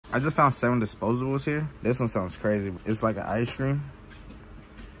I just found 7 disposables here. This one sounds crazy. It's like an ice cream,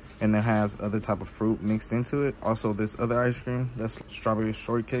 and it has other type of fruit mixed into it. Also, this other ice cream, that's strawberry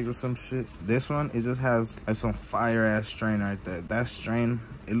shortcake or some shit. This one, it just has like some fire ass strain right there. That strain,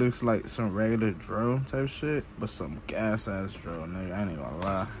 it looks like some regular dro type shit, but some gas ass dro, nigga. I ain't gonna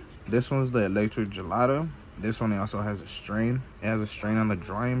lie. This one's the electric gelato. This one also has a strain. It has a strain on the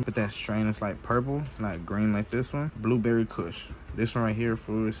drawing, but that strain is like purple. It's not green like this one. Blueberry Kush. This one right here,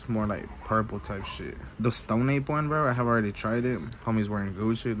 food, is more like purple type shit. The Stone Ape one, bro, I have already tried it. Homie's wearing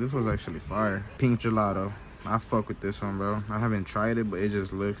Gucci. This was actually fire. Pink gelato. I fuck with this one, bro. I haven't tried it, but it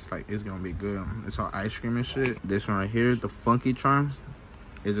just looks like it's gonna be good. It's all ice cream and shit. This one right here, the Funky Charms.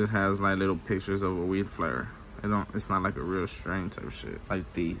 It just has like little pictures of a weed flower. It's not like a real strain type shit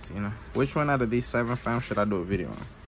like these, you know. Which one out of these 7 fam should I do a video on?